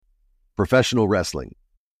Professional wrestling,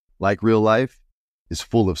 like real life, is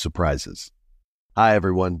full of surprises. Hi,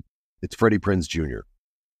 everyone. It's Freddie Prinze Jr.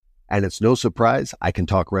 And it's no surprise I can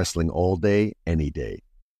talk wrestling all day, any day.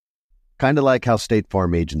 Kind of like how State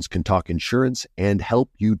Farm agents can talk insurance and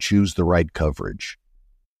help you choose the right coverage.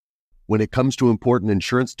 When it comes to important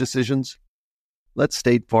insurance decisions, let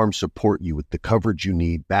State Farm support you with the coverage you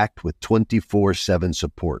need, backed with 24/7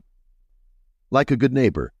 support. Like a good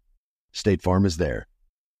neighbor, State Farm is there.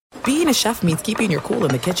 Being a chef means keeping your cool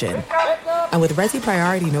in the kitchen. And with Resi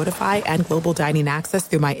Priority Notify and Global Dining Access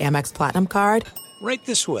through my Amex Platinum card, right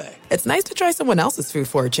this way. It's nice to try someone else's food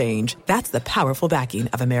for a change. That's the powerful backing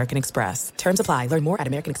of American Express. Terms apply. Learn more at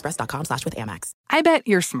americanexpress.com/withAmex. I bet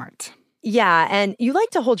you're smart. Yeah, and you like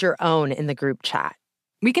to hold your own in the group chat.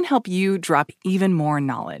 We can help you drop even more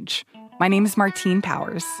knowledge. My name is Martine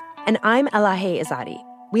Powers. And I'm Elahe Izadi.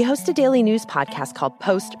 We host a daily news podcast called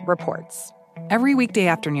Post Reports. Every weekday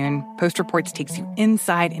afternoon, Post Reports takes you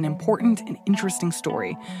inside an important and interesting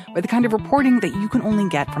story with the kind of reporting that you can only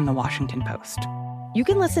get from the Washington Post. You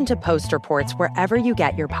can listen to Post Reports wherever you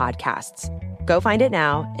get your podcasts. Go find it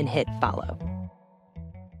now and hit follow.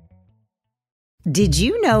 Did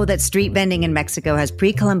you know that street vending in Mexico has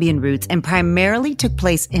pre-Columbian roots and primarily took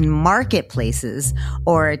place in marketplaces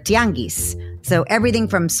or tianguis? So everything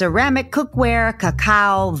from ceramic cookware,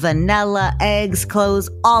 cacao, vanilla, eggs, clothes,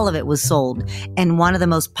 all of it was sold. And one of the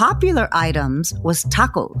most popular items was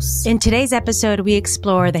tacos. In today's episode, we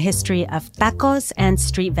explore the history of tacos and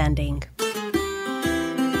street vending.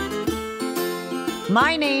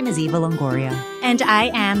 My name is Eva Longoria. And I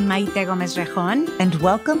am Maite Gomez Rejon. And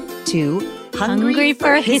welcome to Hungry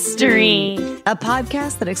for History, a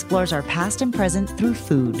podcast that explores our past and present through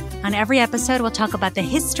food. On every episode, we'll talk about the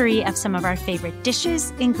history of some of our favorite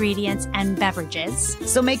dishes, ingredients, and beverages.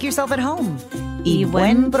 So make yourself at home. Y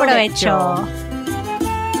buen provecho.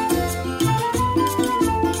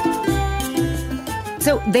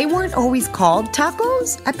 So they weren't always called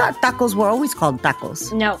tacos? I thought tacos were always called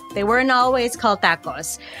tacos. No, they weren't always called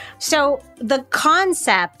tacos. So the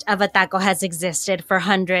concept of a taco has existed for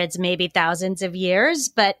hundreds, maybe thousands of years,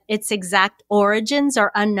 but its exact origins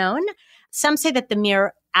are unknown. Some say that the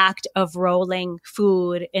mere act of rolling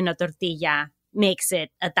food in a tortilla makes it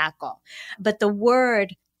a taco. But the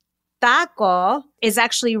word taco is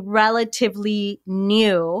actually relatively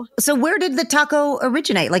new. So where did the taco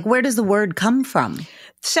originate? Like, where does the word come from?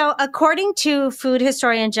 So according to food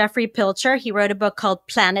historian Jeffrey Pilcher, he wrote a book called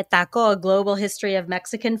Planet Taco, A Global History of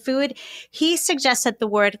Mexican Food. He suggests that the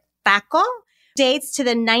word taco dates to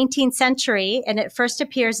the 19th century, and it first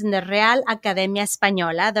appears in the Real Academia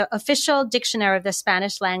Española, the official dictionary of the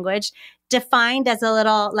Spanish language, defined as a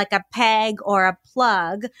little, like a peg or a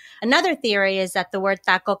plug. Another theory is that the word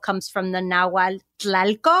taco comes from the Nahuatl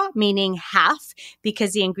tlalco, meaning half,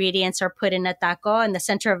 because the ingredients are put in a taco in the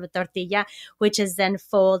center of a tortilla, which is then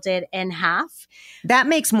folded in half. That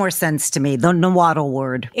makes more sense to me, the Nahuatl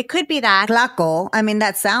word. It could be that. Tlaco,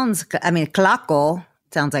 tlaco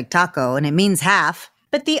sounds like taco, and it means half.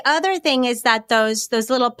 But the other thing is that those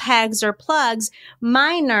little pegs or plugs,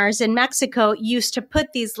 miners in Mexico used to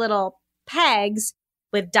put these little pegs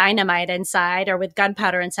with dynamite inside or with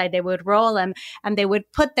gunpowder inside. They would roll them and they would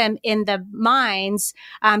put them in the mines.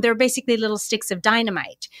 They were basically little sticks of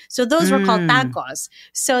dynamite. So those were called tacos.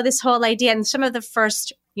 So this whole idea, and some of the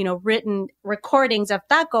first written recordings of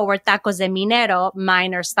taco were tacos de minero,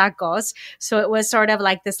 miners tacos. So it was sort of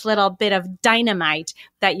like this little bit of dynamite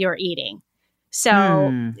that you're eating.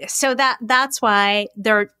 So that's why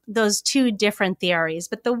there are those two different theories.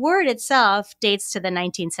 But the word itself dates to the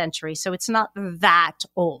 19th century, so it's not that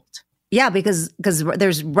old. Yeah, because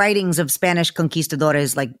there's writings of Spanish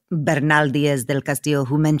conquistadores like Bernal Diaz del Castillo,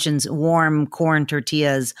 who mentions warm corn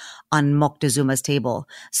tortillas on Moctezuma's table.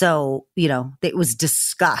 So, it was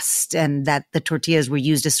discussed and that the tortillas were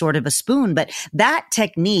used as sort of a spoon. But that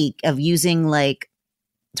technique of using like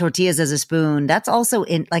tortillas as a spoon, that's also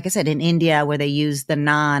in, like I said, in India where they use the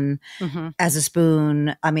naan as a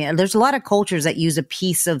spoon. I mean, there's a lot of cultures that use a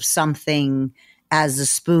piece of something as a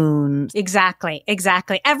spoon. Exactly.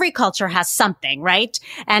 Every culture has something, right?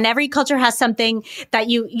 And every culture has something that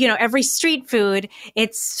every street food,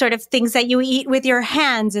 it's sort of things that you eat with your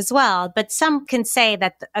hands as well. But some can say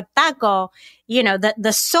that a taco,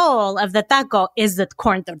 the soul of the taco is the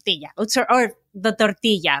corn tortilla or the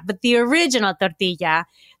tortilla. But the original tortilla,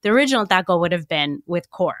 the original taco would have been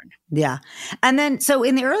with corn. Yeah. And then, so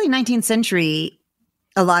in the early 19th century,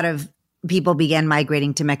 a lot of people began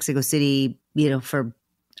migrating to Mexico City, for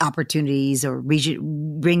opportunities or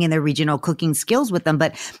bringing their regional cooking skills with them.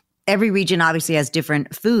 But every region obviously has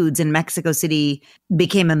different foods, and Mexico City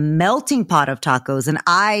became a melting pot of tacos. And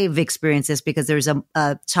I've experienced this because there's a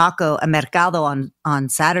mercado on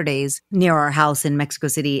Saturdays near our house in Mexico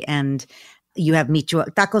City. And you have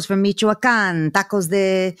tacos from Michoacan, tacos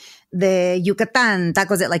de Yucatan,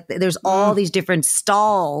 tacos like there's all these different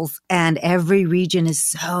stalls, and every region is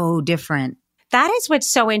so different. That is what's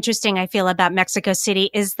so interesting, I feel, about Mexico City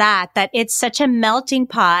is that it's such a melting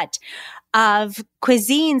pot of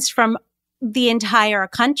cuisines from the entire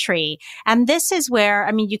country. And this is where,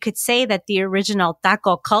 I mean, you could say that the original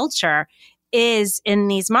taco culture is in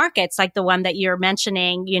these markets, like the one that you're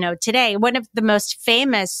mentioning, today. One of the most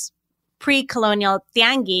famous pre-colonial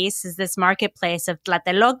tianguis is this marketplace of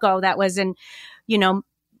Tlatelolco that was in,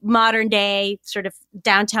 modern day sort of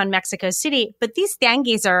downtown Mexico City. But these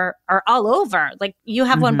tianguis are all over. Like you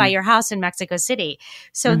have one by your house in Mexico City.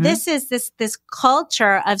 So this is this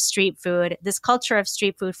culture of street food. This culture of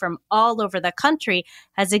street food from all over the country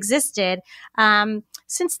has existed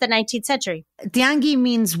since the 19th century. Tiangi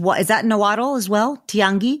means what? Is that Nahuatl as well?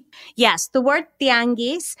 Tiangi? Yes. The word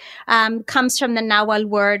tianguis comes from the Nahuatl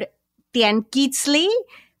word tianquitzli.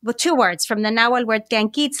 Well, two words from the Nahuatl word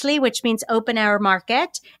tianquitzli, which means open air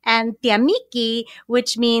market, and tiamiki,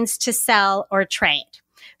 which means to sell or trade.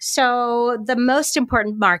 So the most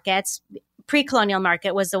important markets, pre-colonial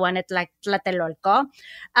market was the one at Tlatelolco.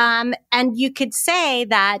 And you could say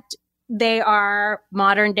that they are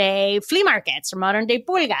modern day flea markets or modern day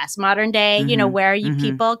pulgas, modern day, where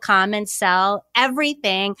people come and sell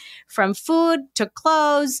everything from food to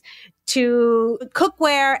clothes to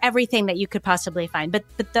cookware, everything that you could possibly find. But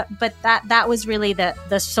that was really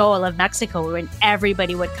the soul of Mexico, when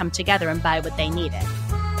everybody would come together and buy what they needed.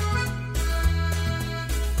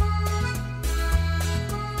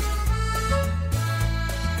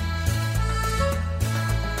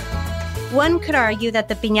 One could argue that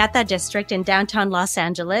the Piñata district in downtown Los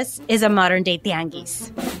Angeles is a modern day tianguis.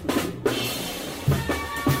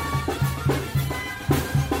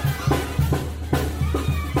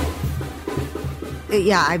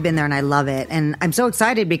 Yeah, I've been there and I love it. And I'm so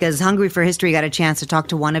excited because Hungry for History got a chance to talk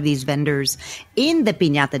to one of these vendors in the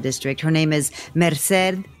Piñata district. Her name is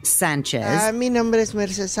Merced Sanchez. Mi nombre es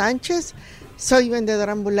Merced Sánchez. Soy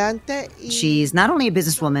vendedora ambulante. She's not only a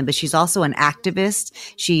businesswoman, but she's also an activist.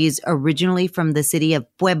 She's originally from the city of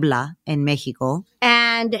Puebla in Mexico.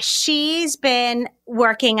 And she's been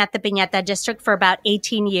working at the Piñata district for about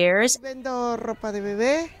 18 years. Vendo ropa de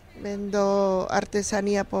bebé. Vendo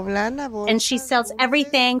artesanía poblana. And she sells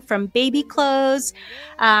everything from baby clothes,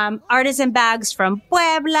 artisan bags from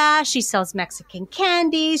Puebla. She sells Mexican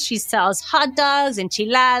candies. She sells hot dogs,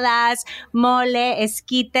 enchiladas, mole,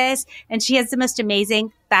 esquites. And she has the most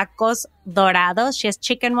amazing tacos dorados. She has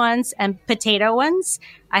chicken ones and potato ones.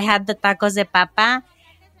 I had the tacos de papa.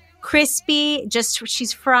 Crispy,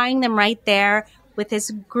 she's frying them right there with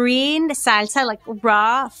this green salsa, like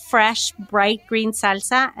raw, fresh, bright green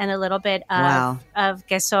salsa, and a little bit of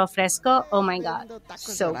queso fresco. Oh my God,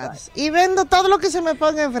 so good. Y vendo todo lo que se me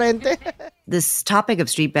ponga enfrente. This topic of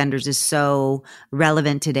street vendors is so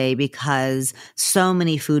relevant today because so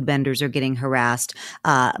many food vendors are getting harassed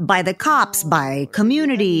by the cops, by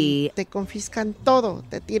community. Te confiscan todo,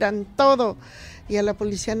 te tiran todo. Y a la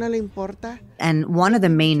policía no le importa. And one of the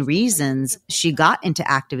main reasons she got into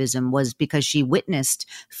activism was because she witnessed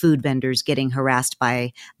food vendors getting harassed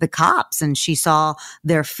by the cops. And she saw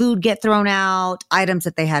their food get thrown out, items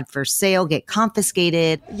that they had for sale get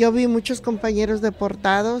confiscated. Yo vi muchos compañeros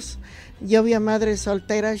deportados. Yo vi a madres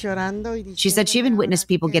solteras llorando. She said she even witnessed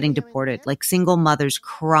people getting deported, like single mothers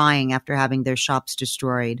crying after having their shops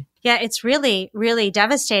destroyed. Yeah, it's really, really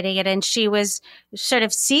devastating. And she was sort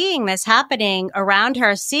of seeing this happening around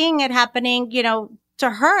her, seeing it happening, to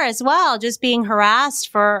her as well, just being harassed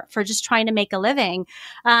for just trying to make a living.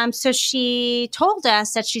 So she told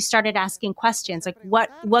us that she started asking questions like,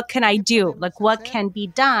 what can I do? Like, what can be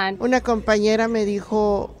done? Una compañera me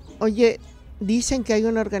dijo, oye, dicen que hay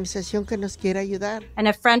una organización que nos quiere ayudar. And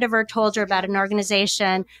a friend of her told her about an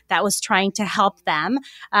organization that was trying to help them.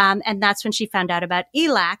 And that's when she found out about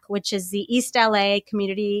ELAC, which is the East LA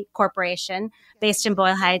Community Corporation based in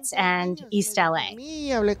Boyle Heights and East LA.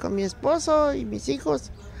 Hablé con mi esposo y mis hijos.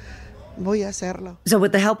 Voy a hacerlo. So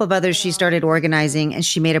with the help of others, she started organizing and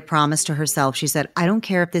she made a promise to herself. She said, I don't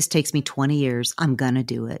care if this takes me 20 years, I'm going to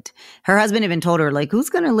do it. Her husband even told her, like, who's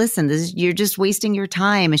going to listen? You're just wasting your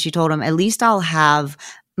time. And she told him, at least I'll have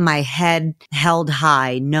my head held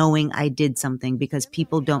high knowing I did something because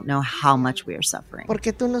people don't know how much we are suffering.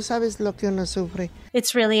 Porque tú no sabes lo que uno sufre.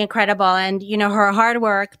 It's really incredible. And, her hard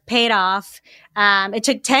work paid off. It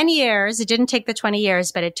took 10 years. It didn't take the 20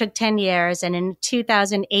 years, but it took 10 years. And in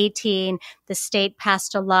 2018, the state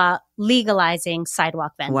passed a law legalizing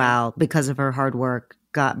sidewalk vending. Wow. Because of her hard work.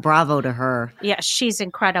 God, bravo to her. Yeah, she's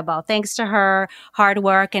incredible. Thanks to her hard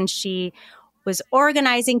work. And she was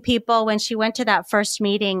organizing people. When she went to that first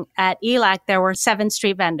meeting at ELAC, there were 7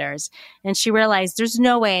 street vendors. And she realized there's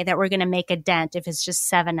no way that we're going to make a dent if it's just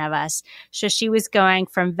 7 of us. So she was going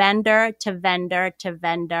from vendor to vendor to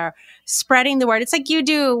vendor, spreading the word. It's like you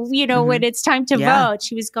do, when it's time to vote.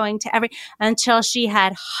 She was going to until she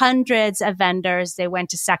had hundreds of vendors. They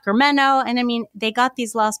went to Sacramento. And they got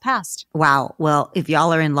these laws passed. Wow. Well, if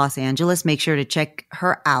y'all are in Los Angeles, make sure to check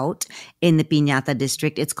her out in the Piñata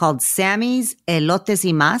district. It's called Sammy's Elotes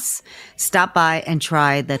y Más. Stop by and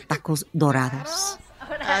try the tacos dorados.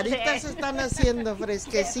 Ahorita se están haciendo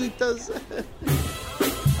fresquecitos.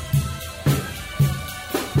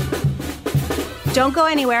 Don't go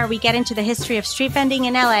anywhere. We get into the history of street vending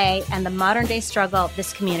in LA and the modern day struggle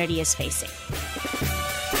this community is facing.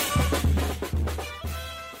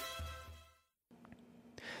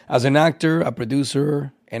 As an actor, a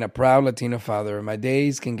producer, and a proud Latino father, my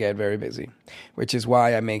days can get very busy, which is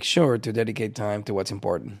why I make sure to dedicate time to what's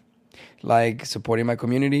important, like supporting my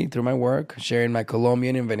community through my work, sharing my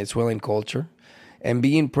Colombian and Venezuelan culture, and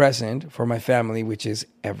being present for my family, which is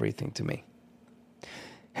everything to me.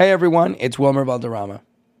 Hey everyone, it's Wilmer Valderrama,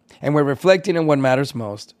 and we're reflecting on what matters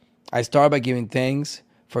most. I start by giving thanks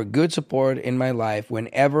for good support in my life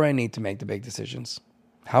whenever I need to make the big decisions.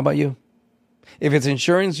 How about you? If it's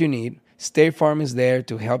insurance you need, State Farm is there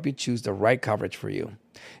to help you choose the right coverage for you.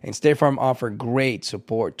 And State Farm offers great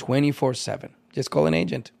support 24/7. Just call an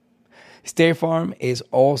agent. State Farm is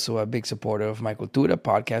also a big supporter of my Cultura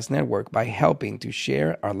podcast network by helping to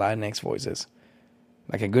share our Latinx voices.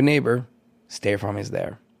 Like a good neighbor, State Farm is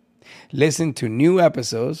there. Listen to new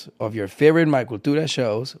episodes of your favorite My Cultura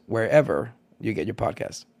shows wherever you get your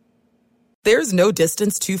podcasts. There's no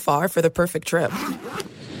distance too far for the perfect trip.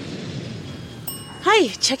 Hi,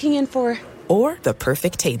 checking in for... Or the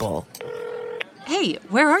perfect table. Hey,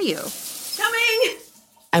 where are you? Coming!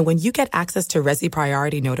 And when you get access to Resi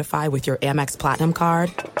Priority Notify with your Amex Platinum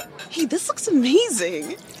card... Hey, this looks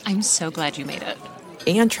amazing. I'm so glad you made it.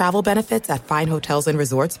 And travel benefits at fine hotels and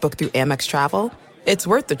resorts booked through Amex Travel, it's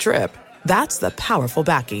worth the trip. That's the powerful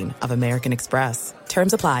backing of American Express.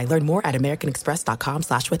 Terms apply. Learn more at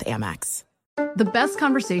americanexpress.com/withAmex. The best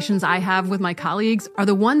conversations I have with my colleagues are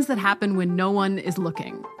the ones that happen when no one is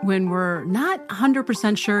looking, when we're not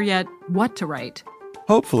 100% sure yet what to write.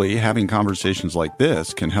 Hopefully, having conversations like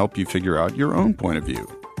this can help you figure out your own point of view.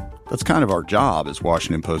 That's kind of our job as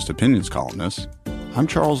Washington Post opinions columnists. I'm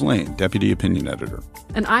Charles Lane, Deputy Opinion Editor.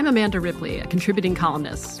 And I'm Amanda Ripley, a contributing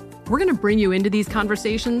columnist. We're going to bring you into these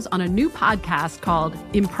conversations on a new podcast called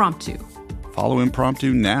Impromptu. Follow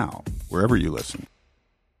Impromptu now, wherever you listen.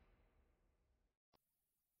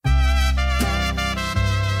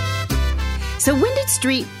 So when did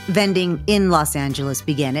street vending in Los Angeles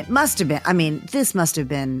begin? It must have been, this must have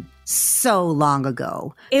been so long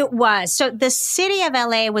ago. It was. So the city of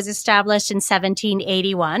LA was established in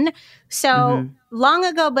 1781. So long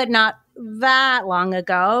ago, but not that long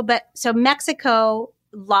ago. But so Mexico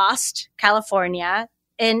lost California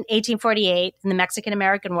in 1848 in the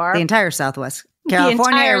Mexican-American War. The entire Southwest.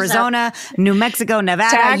 California, Arizona, New Mexico,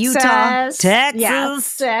 Nevada, Texas, Utah, Texas. Yeah,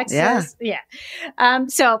 Texas. Yeah.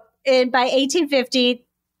 By 1850,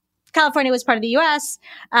 California was part of the U.S.,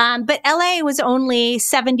 but L.A. was only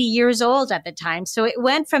 70 years old at the time. So it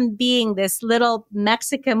went from being this little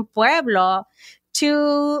Mexican pueblo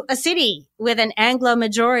to a city with an Anglo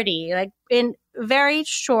majority, like in a very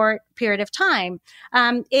short period of time.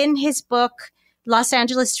 In his book, Los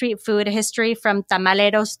Angeles Street Food, A History from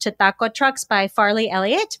Tamaleros to Taco Trucks by Farley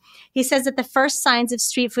Elliott, he says that the first signs of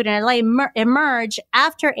street food in LA emerge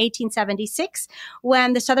after 1876,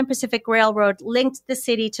 when the Southern Pacific Railroad linked the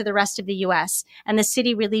city to the rest of the U.S., and the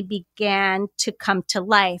city really began to come to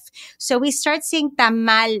life. So we start seeing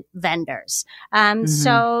tamal vendors.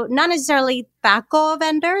 So not necessarily taco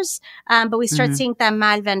vendors, but we start seeing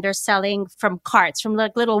tamal vendors selling from carts, from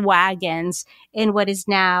like little wagons in what is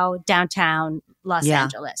now downtown Los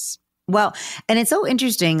Angeles. Well, and it's so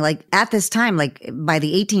interesting, like at this time, like by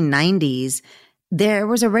the 1890s,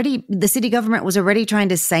 the city government was already trying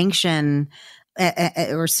to sanction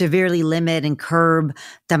or severely limit and curb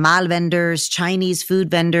tamal vendors, Chinese food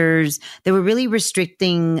vendors. They were really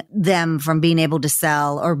restricting them from being able to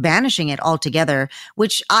sell or banishing it altogether,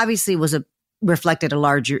 which obviously was a reflected a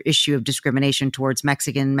larger issue of discrimination towards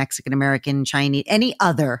Mexican, Mexican-American, Chinese, any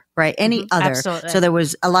other, right? Any other. Absolutely. So there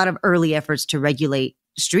was a lot of early efforts to regulate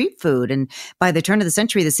street food. And by the turn of the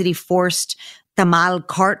century, the city forced tamal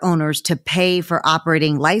cart owners to pay for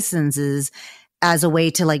operating licenses as a way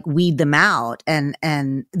to like weed them out.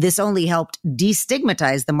 And this only helped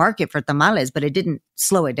destigmatize the market for tamales, but it didn't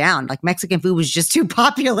slow it down. Like Mexican food was just too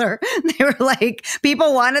popular. They were like,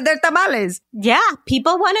 people wanted their tamales. Yeah,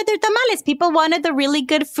 people wanted their tamales. People wanted the really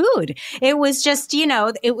good food. It was just,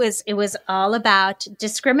 it was all about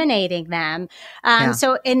discriminating them.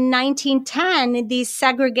 So in 1910, these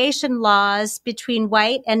segregation laws between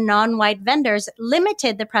white and non-white vendors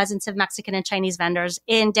limited the presence of Mexican and Chinese vendors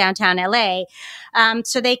in downtown LA.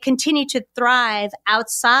 So they continue to thrive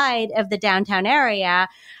outside of the downtown area.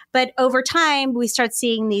 But over time, we start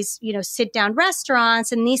seeing these, sit-down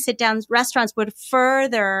restaurants, and these sit-down restaurants would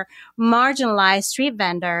further marginalize street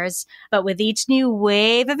vendors. But with each new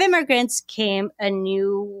wave of immigrants came a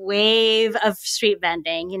new wave of street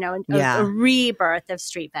vending, a rebirth of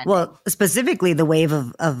street vending. Well, specifically the wave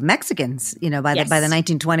of Mexicans, by the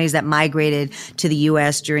 1920s that migrated to the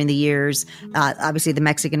U.S. during the years. Obviously, the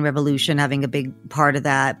Mexican Revolution having a big part of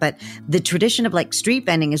that. But the tradition of like street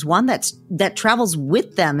vending is one that travels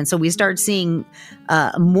with them. And so we start seeing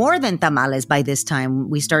more than tamales by this time.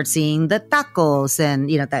 We start seeing the tacos, and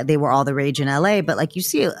that they were all the rage in LA. But like you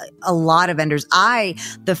see a lot of vendors.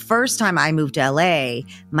 The first time I moved to LA,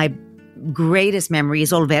 my greatest memory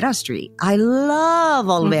is Olvera Street. I love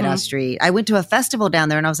Olvera Street. I went to a festival down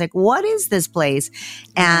there and I was like, what is this place?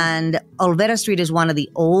 And Olvera Street is one of the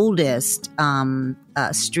oldest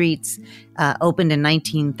streets, opened in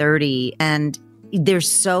 1930. And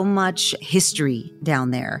there's so much history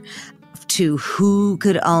down there to who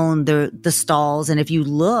could own the stalls. And if you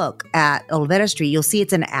look at Olvera Street, you'll see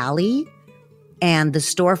it's an alley and the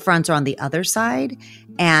storefronts are on the other side.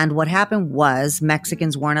 And what happened was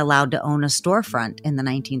Mexicans weren't allowed to own a storefront in the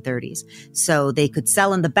 1930s. So they could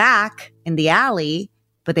sell in the back in the alley,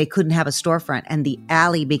 but they couldn't have a storefront. And the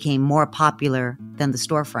alley became more popular than the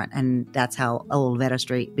storefront. And that's how Olvera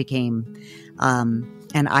Street became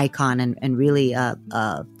an icon and really a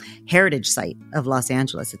heritage site of Los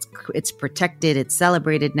Angeles. It's protected. It's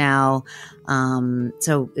celebrated now.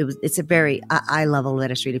 So I love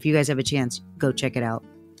Olvera Street. If you guys have a chance, go check it out.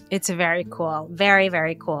 It's a very cool, very,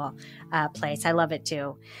 very cool place. I love it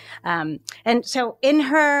too. And so in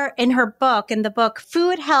the book,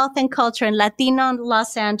 Food, Health, and Culture in Latino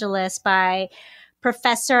Los Angeles by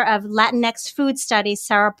Professor of Latinx Food Studies,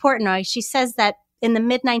 Sarah Portnoy, she says that in the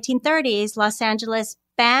mid-1930s, Los Angeles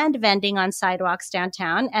banned vending on sidewalks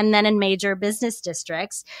downtown and then in major business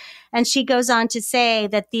districts. And she goes on to say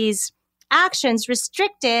that these actions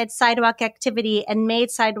restricted sidewalk activity and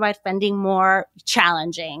made sidewalk vending more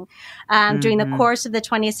challenging. During the course of the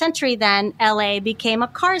 20th century, then, LA became a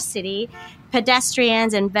car city.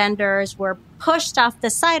 Pedestrians and vendors were pushed off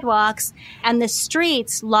the sidewalks, and the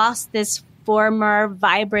streets lost this former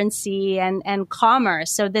vibrancy and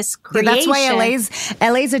commerce. So this creation. Yeah, that's why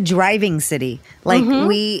LA's a driving city. Like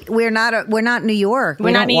we're not New York.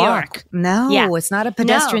 We're not New York. No, it's not a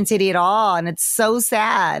pedestrian city at all. And it's so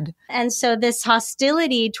sad. And so this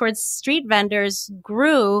hostility towards street vendors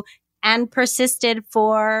grew and persisted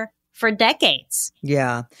for decades.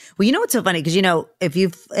 Yeah. Well, what's so funny? Because, if you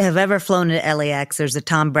have ever flown into LAX, there's a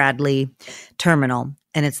Tom Bradley terminal,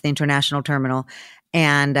 and it's the international terminal.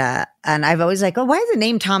 And I've always like, oh, why is it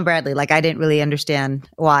named Tom Bradley? Like, I didn't really understand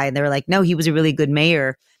why. And they were like, no, he was a really good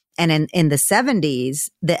mayor. And in the 70s,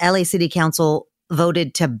 the LA City Council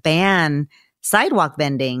voted to ban sidewalk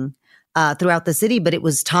vending throughout the city. But it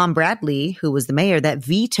was Tom Bradley, who was the mayor, that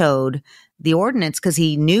vetoed the ordinance because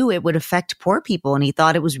he knew it would affect poor people. And he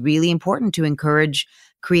thought it was really important to encourage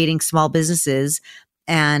creating small businesses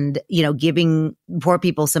and, giving poor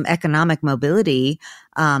people some economic mobility.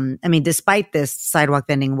 Despite this, sidewalk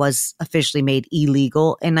vending was officially made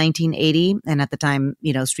illegal in 1980. And at the time,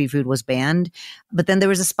 street food was banned. But then there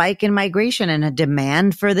was a spike in migration and a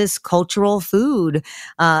demand for this cultural food,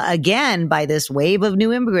 again, by this wave of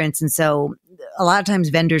new immigrants. And so a lot of times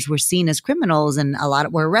vendors were seen as criminals, and a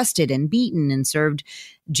lot were arrested and beaten and served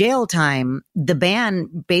jail time. The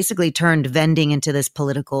ban basically turned vending into this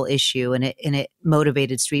political issue, and it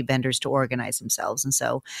motivated street vendors to organize themselves. And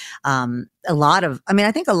so I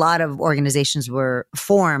think a lot of organizations were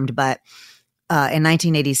formed, but in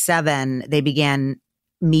 1987, they began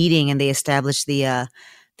meeting and they established the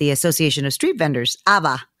Association of Street Vendors,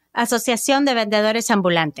 AVA. Asociación de Vendedores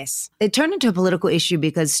Ambulantes. It turned into a political issue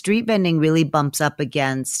because street vending really bumps up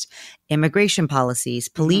against immigration policies,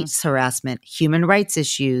 police harassment, human rights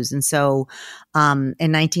issues. And so in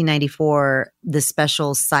 1994, the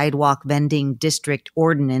special sidewalk vending district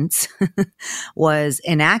ordinance was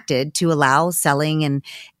enacted to allow selling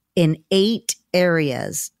in 8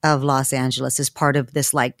 areas of Los Angeles as part of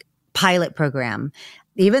this like pilot program.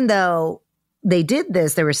 Even though they did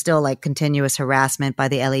this, there was still like continuous harassment by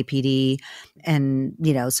the LAPD. And,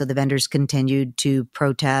 so the vendors continued to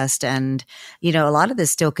protest. And, a lot of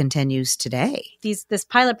this still continues today. This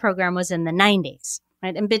pilot program was in the 90s,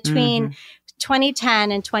 right? And between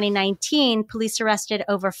 2010 and 2019, police arrested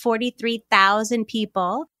over 43,000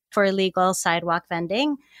 people for illegal sidewalk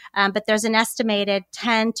vending. But there's an estimated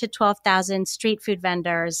 10 to 12,000 street food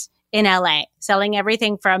vendors in LA, selling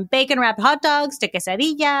everything from bacon-wrapped hot dogs to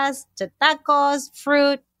quesadillas to tacos,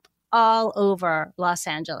 fruit, all over Los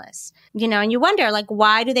Angeles. And you wonder, like,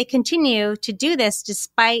 why do they continue to do this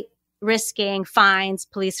despite risking fines,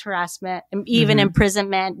 police harassment, and even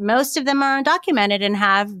imprisonment? Most of them are undocumented and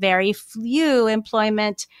have very few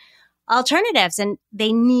employment alternatives, and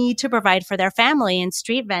they need to provide for their family, and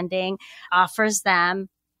street vending offers them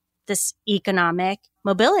this economic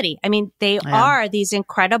mobility. I mean, they are these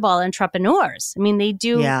incredible entrepreneurs. I mean, they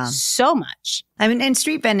do so much. I mean, and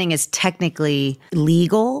street vending is technically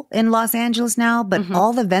legal in Los Angeles now, but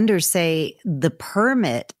all the vendors say the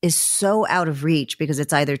permit is so out of reach because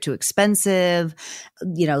it's either too expensive,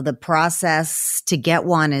 the process to get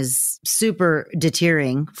one is super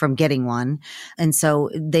deterring from getting one. And so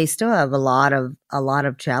they still have a lot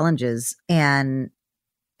of challenges. And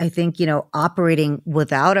I think, operating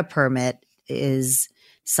without a permit is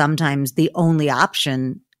sometimes the only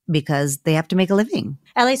option because they have to make a living.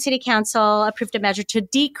 LA City Council approved a measure to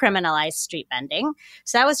decriminalize street vending.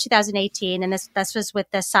 So that was 2018. And this was with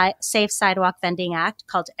the Safe Sidewalk Vending Act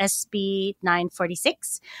called SB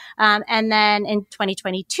 946. And then in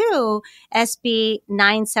 2022, SB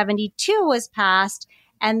 972 was passed.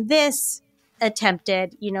 And this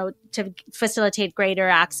attempted, to facilitate greater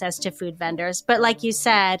access to food vendors. But like you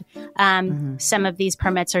said, some of these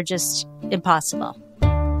permits are just impossible.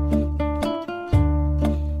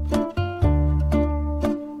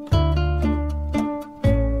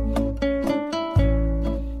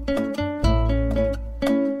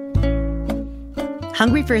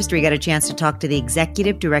 Hungry for History got a chance to talk to the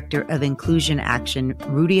Executive Director of Inclusion Action,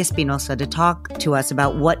 Rudy Espinosa, to talk to us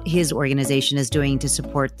about what his organization is doing to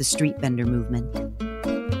support the street vendor movement.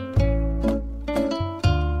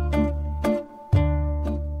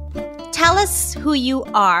 Tell us who you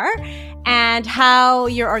are and how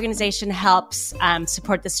your organization helps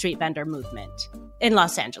support the street vendor movement in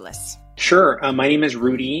Los Angeles. Sure. My name is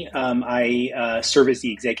Rudy. I serve as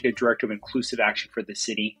the Executive Director of Inclusive Action for the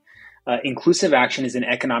city. Inclusive Action is an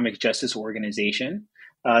economic justice organization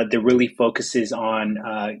that really focuses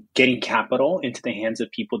on getting capital into the hands of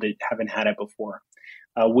people that haven't had it before.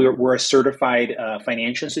 We're a certified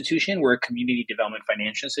financial institution. We're a community development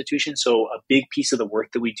financial institution. So a big piece of the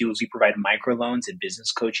work that we do is we provide microloans and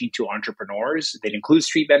business coaching to entrepreneurs that include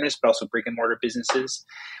street vendors, but also brick and mortar businesses.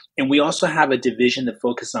 And we also have a division that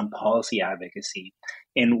focuses on policy advocacy.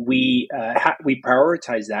 And we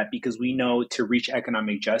prioritize that because we know to reach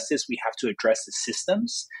economic justice, we have to address the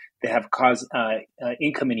systems that have caused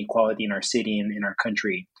income inequality in our city and in our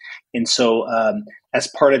country. And so as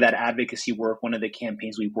part of that advocacy work, one of the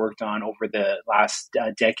campaigns we've worked on over the last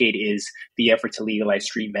decade is the effort to legalize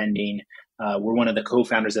street vending. We're one of the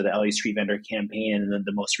co-founders of the LA Street Vendor Campaign and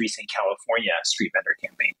the most recent California Street Vendor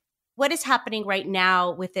Campaign. What is happening right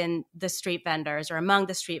now within the street vendors or among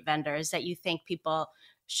the street vendors that you think people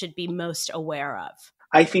should be most aware of?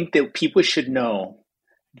 I think that people should know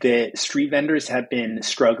that street vendors have been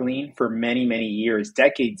struggling for many, many years,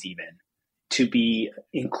 decades even, to be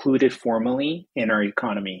included formally in our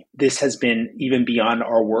economy. This has been even beyond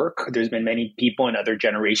our work. There's been many people in other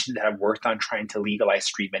generations that have worked on trying to legalize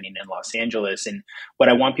street vending in Los Angeles. And what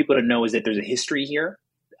I want people to know is that there's a history here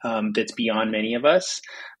that's beyond many of us.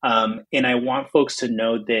 And I want folks to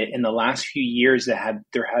know that in the last few years there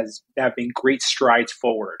have been great strides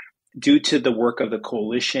forward due to the work of the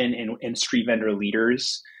coalition and street vendor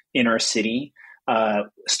leaders in our city.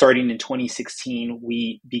 Starting in 2016,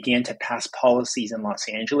 we began to pass policies in Los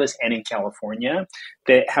Angeles and in California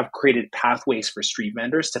that have created pathways for street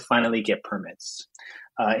vendors to finally get permits.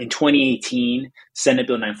 In 2018, Senate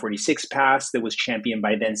Bill 946 passed that was championed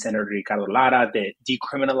by then Senator Ricardo Lara that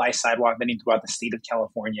decriminalized sidewalk vending throughout the state of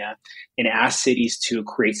California and asked cities to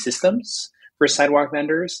create systems for sidewalk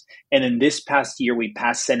vendors. And then this past year, we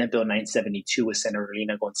passed Senate Bill 972 with Senator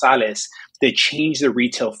Lina Gonzalez that changed the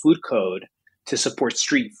retail food code to support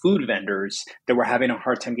street food vendors that were having a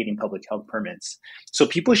hard time getting public health permits. So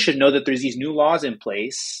people should know that there's these new laws in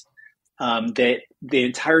place that the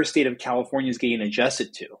entire state of California is getting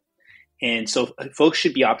adjusted to. And so folks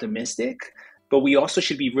should be optimistic, but we also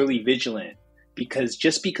should be really vigilant, because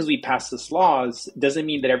just because we pass these laws doesn't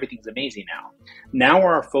mean that everything's amazing now. Now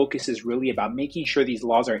our focus is really about making sure these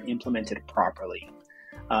laws are implemented properly.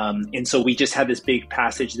 And so we just had this big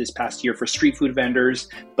passage this past year for street food vendors,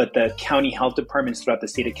 but the county health departments throughout the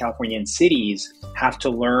state of California and cities have to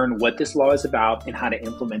learn what this law is about and how to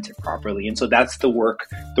implement it properly. And so that's the work.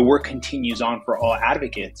 The work continues on for all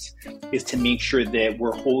advocates, is to make sure that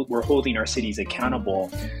we're holding our cities accountable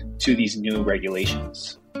to these new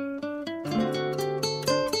regulations.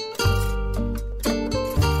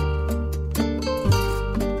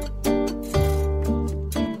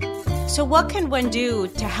 So what can one do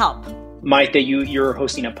to help? Mike, that you're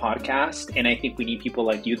hosting a podcast, and I think we need people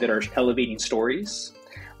like you that are elevating stories.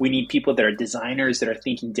 We need people that are designers that are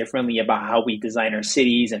thinking differently about how we design our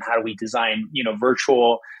cities and how do we design,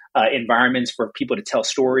 virtual environments for people to tell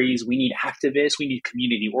stories. We need activists, we need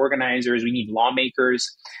community organizers, we need lawmakers.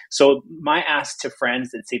 So my ask to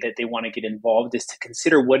friends that say that they want to get involved is to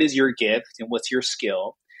consider what is your gift and what's your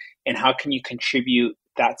skill, and how can you contribute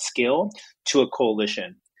that skill to a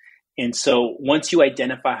coalition. And so once you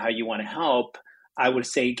identify how you want to help, I would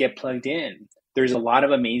say get plugged in. There's a lot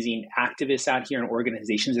of amazing activists out here and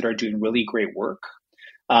organizations that are doing really great work.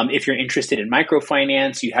 If you're interested in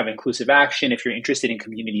microfinance, you have Inclusive Action. If you're interested in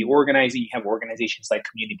community organizing, you have organizations like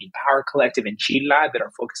Community Power Collective and Chila that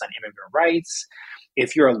are focused on immigrant rights.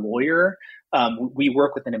 If you're a lawyer, we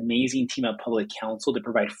work with an amazing team of public counsel to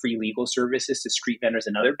provide free legal services to street vendors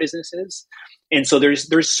and other businesses. And so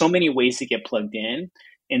there's so many ways to get plugged in.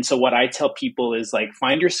 And so what I tell people is, like,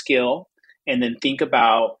 find your skill and then think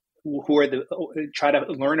about try to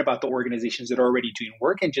learn about the organizations that are already doing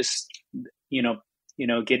work, and just,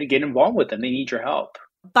 get involved with them. They need your help.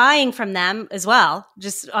 Buying from them as well,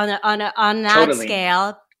 just on that Totally.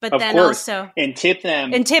 Scale, but Of then course. also and tip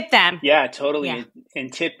them. Yeah, totally. Yeah.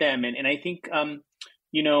 And tip them. And I think,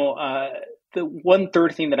 the one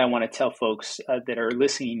third thing that I want to tell folks that are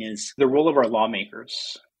listening is the role of our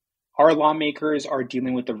lawmakers. Our lawmakers are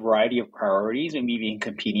dealing with a variety of priorities, and maybe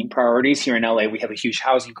competing priorities. Here in LA, we have a huge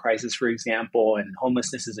housing crisis, for example, and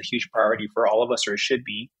homelessness is a huge priority for all of us, or it should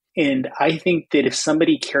be. And I think that if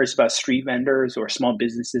somebody cares about street vendors or small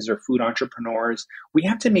businesses or food entrepreneurs, we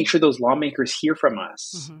have to make sure those lawmakers hear from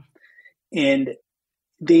us. Mm-hmm. And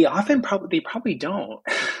they often probably don't.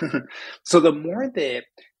 So the more that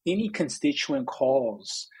any constituent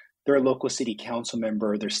calls their local city council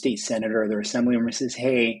member, their state senator, their assemblyman, and says,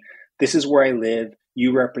 hey, this is where I live,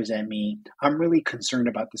 you represent me, I'm really concerned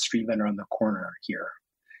about the street vendor on the corner here,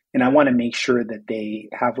 and I want to make sure that they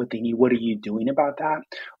have what they need. What are you doing about that?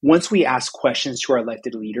 Once we ask questions to our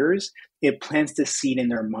elected leaders, it plants the seed in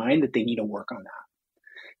their mind that they need to work on that.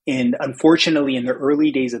 And unfortunately, in the early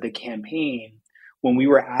days of the campaign, when we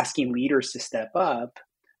were asking leaders to step up,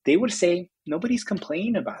 they would say, nobody's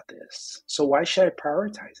complaining about this, so why should I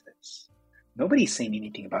prioritize this? Nobody's saying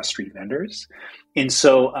anything about street vendors. And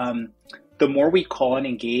so the more we call and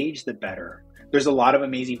engage, the better. There's a lot of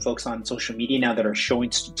amazing folks on social media now that are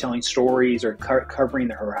telling stories or covering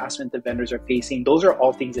the harassment that vendors are facing. Those are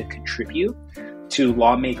all things that contribute to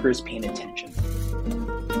lawmakers paying attention.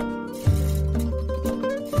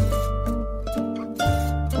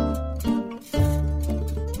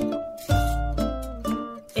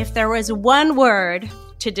 If there was one word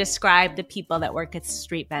to describe the people that work at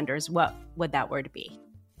street vendors, what would that word be?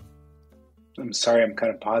 I'm sorry, I'm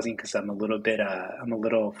kind of pausing because I'm a little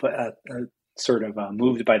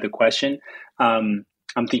moved by the question. I'm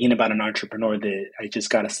thinking about an entrepreneur that I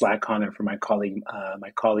just got a Slack comment from my colleague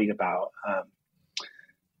about.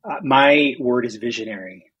 My word is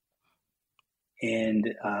visionary.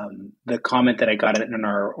 And the comment that I got in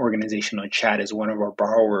our organizational chat is one of our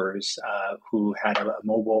borrowers who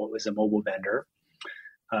was a mobile vendor.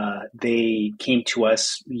 They came to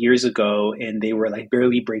us years ago, and they were like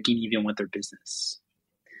barely breaking even with their business.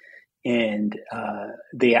 And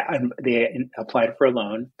they applied for a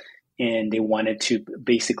loan, and they wanted to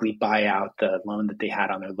basically buy out the loan that they had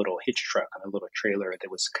on their little hitch truck, on a little trailer that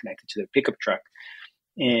was connected to their pickup truck.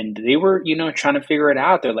 And they were, trying to figure it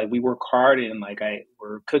out. They're like, we work hard, and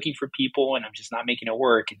we're cooking for people, and I'm just not making it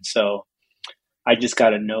work. And so I just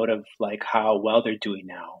got a note of like how well they're doing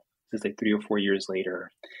now. It's like 3 or 4 years later.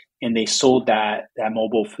 And they sold that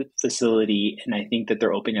mobile facility. And I think that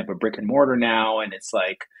they're opening up a brick and mortar now. And it's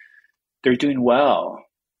like, they're doing well.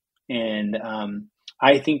 And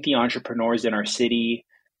I think the entrepreneurs in our city,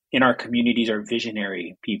 in our communities, are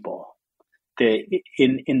visionary people. That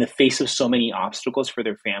in the face of so many obstacles for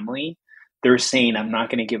their family, they're saying, I'm not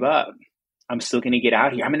going to give up. I'm still going to get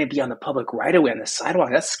out here. I'm going to be on the public right away on the sidewalk.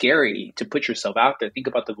 That's scary to put yourself out there. Think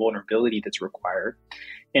about the vulnerability that's required.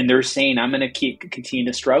 And they're saying, I'm going to continue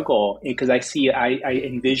to struggle because I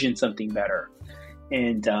envision something better.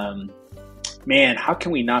 And man, how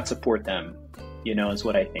can we not support them? Is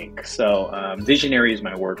what I think. So visionary is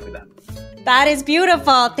my word for them. That is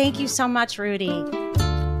beautiful. Thank you so much, Rudy.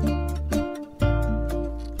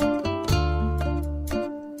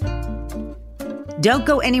 Don't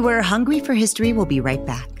go anywhere. Hungry for History will be right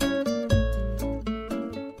back.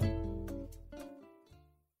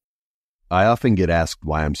 I often get asked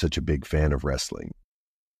why I'm such a big fan of wrestling,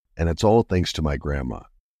 and it's all thanks to my grandma.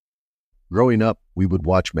 Growing up, we would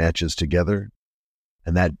watch matches together,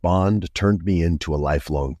 and that bond turned me into a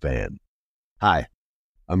lifelong fan. Hi,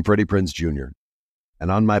 I'm Freddie Prinze Jr.,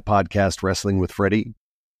 and on my podcast, Wrestling with Freddie,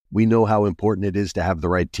 we know how important it is to have the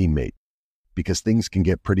right teammate, because things can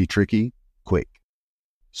get pretty tricky quick.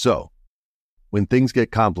 So, when things get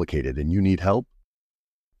complicated and you need help,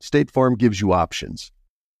 State Farm gives you options.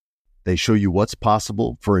 They show you what's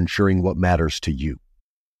possible for ensuring what matters to you.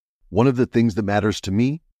 One of the things that matters to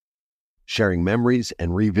me, sharing memories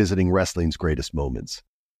and revisiting wrestling's greatest moments.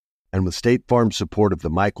 And with State Farm's support of the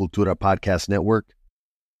My Cultura Podcast Network,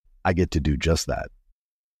 I get to do just that.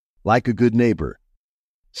 Like a good neighbor,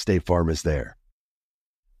 State Farm is there.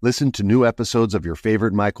 Listen to new episodes of your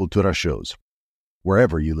favorite My Cultura shows,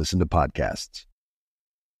 wherever you listen to podcasts.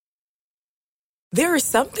 There are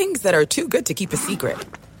some things that are too good to keep a secret.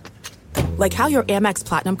 Like how your Amex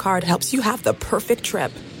Platinum card helps you have the perfect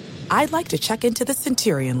trip. I'd like to check into the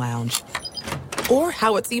Centurion Lounge. Or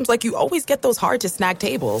how it seems like you always get those hard-to-snag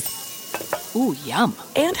tables. Ooh, yum.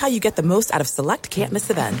 And how you get the most out of select can't-miss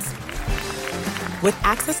events. With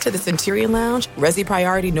access to the Centurion Lounge, Resi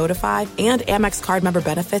Priority Notified, and Amex card member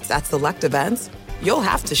benefits at select events, you'll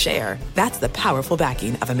have to share. That's the powerful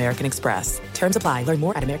backing of American Express. Terms apply. Learn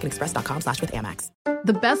more at americanexpress.com/withAmex.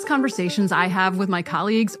 The best conversations I have with my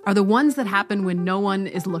colleagues are the ones that happen when no one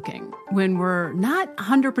is looking, when we're not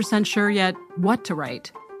 100% sure yet what to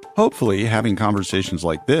write. Hopefully, having conversations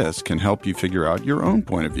like this can help you figure out your own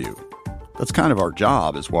point of view. That's kind of our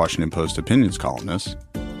job as Washington Post opinions columnists.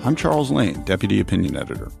 I'm Charles Lane, Deputy Opinion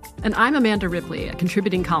Editor. And I'm Amanda Ripley, a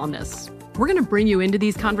contributing columnist. We're going to bring you into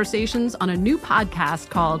these conversations on a new podcast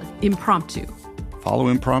called Impromptu. Follow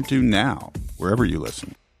Impromptu now, wherever you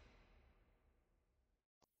listen.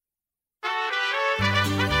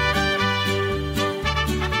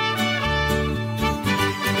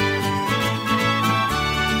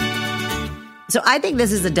 So I think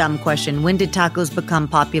this is a dumb question. When did tacos become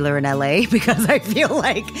popular in LA? Because I feel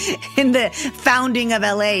like in the founding of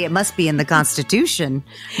LA, it must be in the Constitution.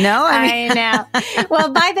 No? I know. Well,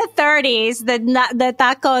 by the 30s, the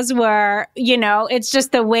tacos were, it's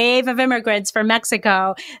just the wave of immigrants from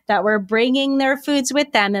Mexico that were bringing their foods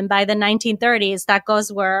with them. And by the 1930s,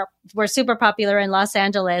 tacos were super popular in Los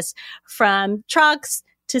Angeles, from trucks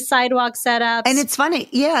to sidewalk setups. And it's funny.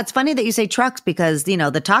 Yeah, it's funny that you say trucks because,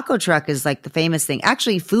 the taco truck is like the famous thing.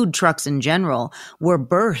 Actually, food trucks in general were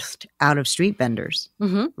birthed out of street vendors,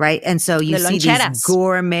 right? And so you see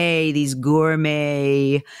these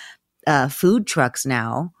gourmet food trucks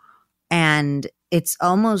now, and it's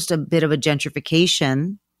almost a bit of a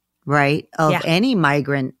gentrification, right, of any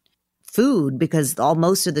migrant food because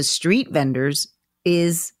most of the street vendors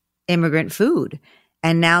is immigrant food.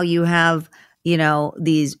 And now you have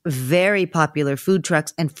these very popular food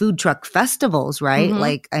trucks and food truck festivals, right?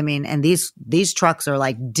 Mm-hmm. And these trucks are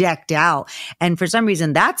like decked out. And for some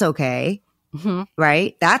reason that's okay,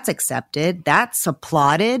 right? That's accepted. That's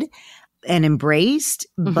applauded and embraced.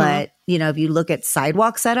 Mm-hmm. But, if you look at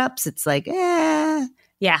sidewalk setups, it's like, Yeah.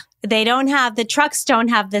 The trucks don't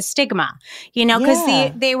have the stigma,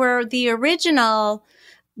 because they were the original,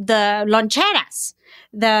 the loncheras.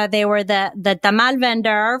 They were the tamal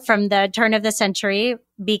vendor from the turn of the century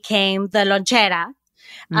became the lonchera.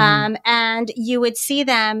 Mm-hmm. And you would see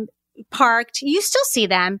them parked. You still see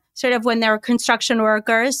them sort of when they're construction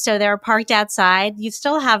workers. So they're parked outside. You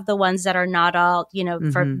still have the ones that are not all,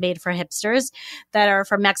 made for hipsters, that are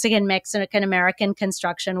for Mexican American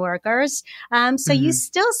construction workers. So you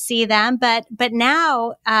still see them, but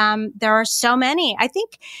now, there are so many. I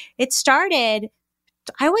think it started,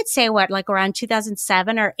 I would say around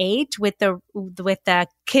 2007 or 8 with the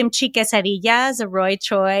kimchi quesadillas, the Roy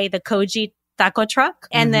Choi, the Koji taco truck.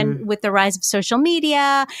 And then with the rise of social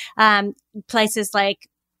media, places like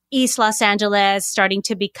East Los Angeles starting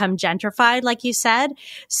to become gentrified, like you said.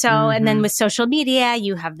 So, and then with social media,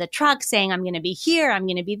 you have the truck saying, I'm going to be here, I'm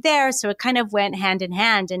going to be there. So it kind of went hand in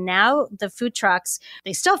hand. And now the food trucks,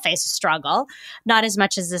 they still face a struggle, not as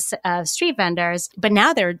much as the street vendors, but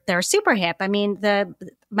now they're super hip. I mean, the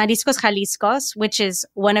Mariscos Jaliscos, which is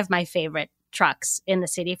one of my favorite trucks in the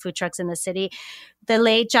city, food trucks in the city. The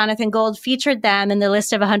late Jonathan Gold featured them in the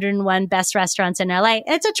list of 101 best restaurants in LA.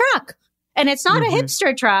 It's a truck. And it's not a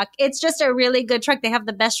hipster truck. It's just a really good truck. They have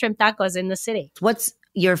the best shrimp tacos in the city. What's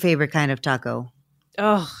your favorite kind of taco?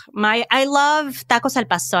 Oh, I love tacos al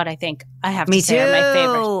pastor, I think. I have to say are my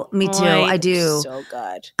favorite. Me too. I do. So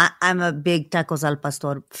good. I'm a big tacos al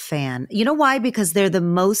pastor fan. You know why? Because they're the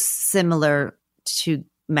most similar to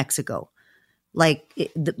Mexico. Like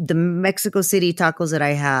the Mexico City tacos that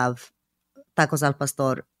I have, tacos al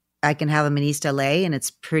pastor, I can have them in East LA and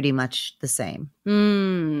it's pretty much the same.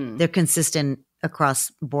 They're consistent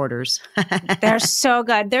across borders. They're so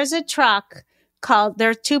good. There's a truck there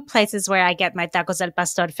are two places where I get my tacos al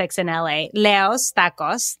pastor fix in LA. Leo's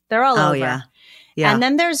Tacos. They're all over. Yeah. And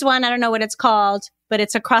then there's one, I don't know what it's called, but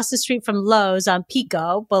it's across the street from Lowe's on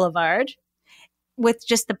Pico Boulevard with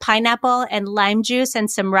just the pineapple and lime juice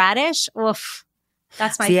and some radish. Oof.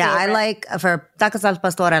 That's my favorite. Yeah, I like, for tacos al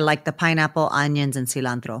pastor, I like the pineapple, onions, and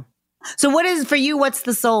cilantro. So what is, for you, what's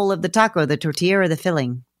the soul of the taco, the tortilla or the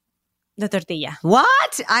filling? The tortilla.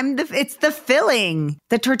 What? It's the filling.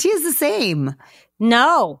 The tortilla is the same.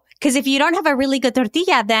 No, because if you don't have a really good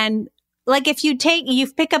tortilla, then like if you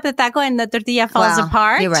pick up the taco and the tortilla falls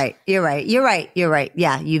apart. You're right.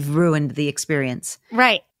 Yeah, you've ruined the experience.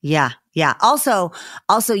 Right. Yeah. Also,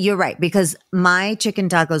 you're right, because my chicken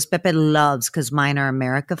tacos, Pepe loves, because mine are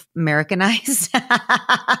Americanized.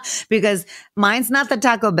 Because mine's not the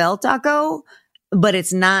Taco Bell taco, but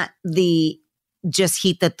it's not just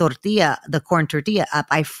heat the corn tortilla up.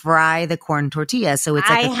 I fry the corn tortilla, so it's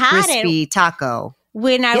like a crispy taco.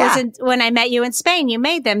 When I met you in Spain, you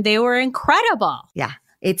made them. They were incredible. Yeah,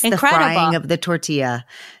 it's incredible. The frying of the tortilla.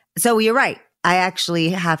 So you're right. I actually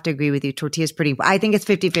have to agree with you. Tortilla is pretty, I think it's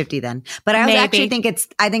 50-50 then. But I actually think it's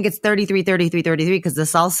 33-33-33 because the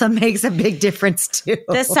salsa makes a big difference too.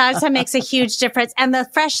 The salsa makes a huge difference. And the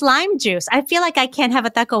fresh lime juice. I feel like I can't have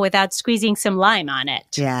a taco without squeezing some lime on it.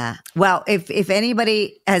 Yeah. Well, if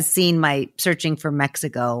anybody has seen my Searching for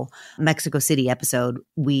Mexico City episode,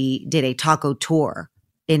 we did a taco tour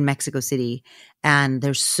in Mexico City. And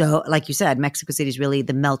there's so, like you said, Mexico City is really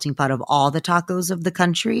the melting pot of all the tacos of the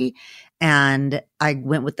country. And I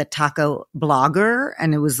went with the taco blogger,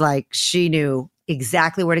 and it was like she knew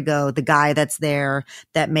exactly where to go. The guy that's there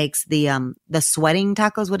that makes the sweating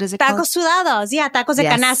tacos. What is it called? Tacos sudados. Yeah, tacos de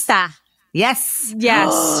canasta. Yes.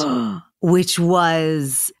 Which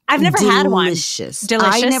was I've never had one. Delicious.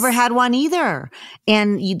 I never had one either.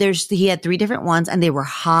 And he had 3 different ones, and they were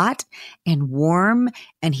hot and warm,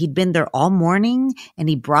 and he'd been there all morning, and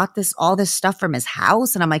he brought all this stuff from his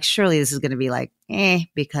house. And I'm like, surely this is going to be like,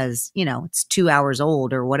 because, it's 2 hours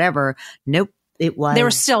old or whatever. Nope. It was. They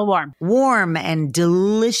were still warm. Warm and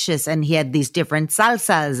delicious. And he had these different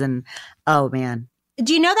salsas and, oh man.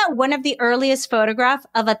 Do you know that one of the earliest photographs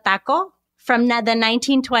of a taco from the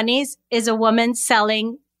 1920s is a woman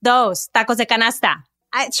selling those tacos de canasta?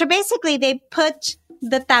 So basically they put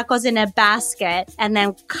the tacos in a basket and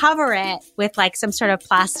then cover it with like some sort of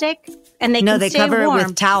plastic, and they cover warm. It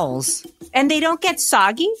with towels. And they don't get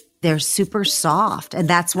soggy? They're super soft. And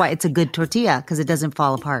that's why it's a good tortilla, because it doesn't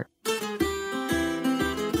fall apart.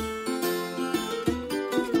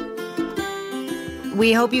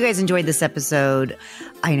 We hope you guys enjoyed this episode.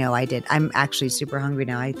 I know I did. I'm actually super hungry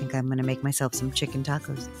now. I think I'm going to make myself some chicken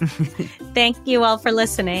tacos. Thank you all for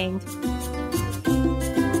listening.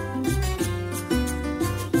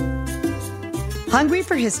 Hungry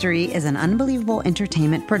for History is an unbelievable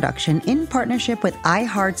entertainment production in partnership with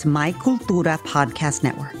iHeart's My Cultura podcast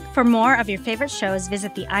network. For more of your favorite shows,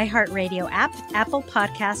 visit the iHeartRadio app, Apple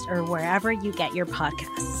Podcast, or wherever you get your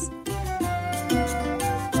podcasts.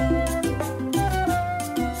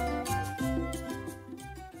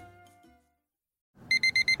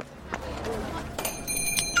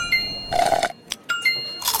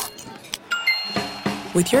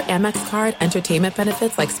 With your Amex card, entertainment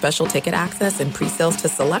benefits like special ticket access and pre-sales to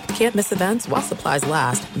select can't-miss events while supplies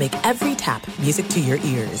last make every tap music to your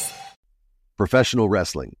ears. Professional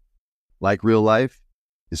wrestling, like real life,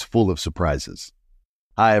 is full of surprises.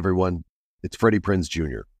 Hi, everyone. It's Freddie Prinze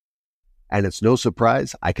Jr. And it's no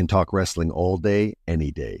surprise I can talk wrestling all day,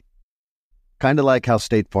 any day. Kind of like how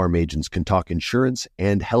State Farm agents can talk insurance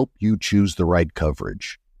and help you choose the right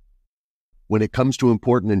coverage. When it comes to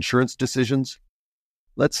important insurance decisions,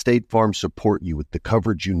 Let State Farm support you with the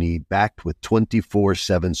coverage you need, backed with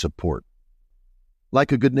 24/7 support.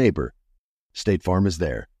 Like a good neighbor, State Farm is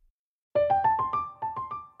there.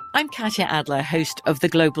 I'm Katya Adler, host of The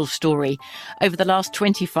Global Story. Over the last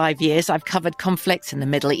 25 years, I've covered conflicts in the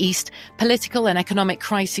Middle East, political and economic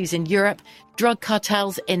crises in Europe, drug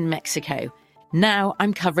cartels in Mexico. Now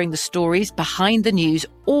I'm covering the stories behind the news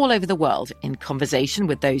all over the world in conversation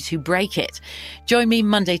with those who break it. Join me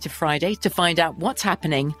Monday to Friday to find out what's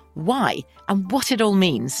happening, why, and what it all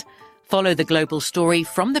means. Follow The Global Story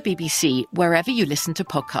from the BBC wherever you listen to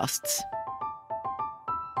podcasts.